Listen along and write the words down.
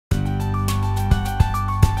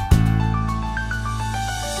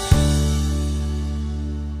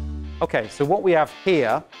Okay, so what we have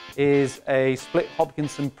here is a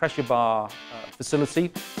Split-Hopkinson-Pressure-Bar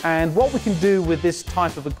facility, and what we can do with this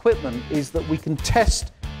type of equipment is that we can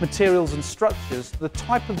test materials and structures, the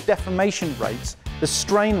type of deformation rates, the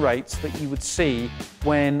strain rates that you would see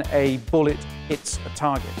when a bullet hits a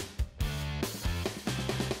target.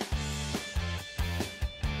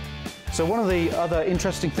 So one of the other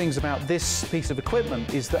interesting things about this piece of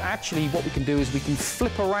equipment is that actually what we can do is we can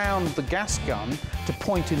flip around the gas gun to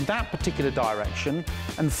point in that particular direction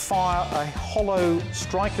and fire a hollow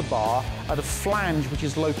striker bar at a flange which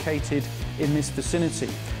is located in this vicinity.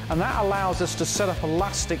 And that allows us to set up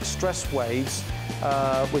elastic stress waves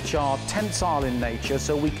which are tensile in nature,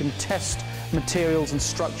 so we can test materials and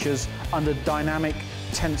structures under dynamic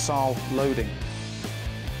tensile loading.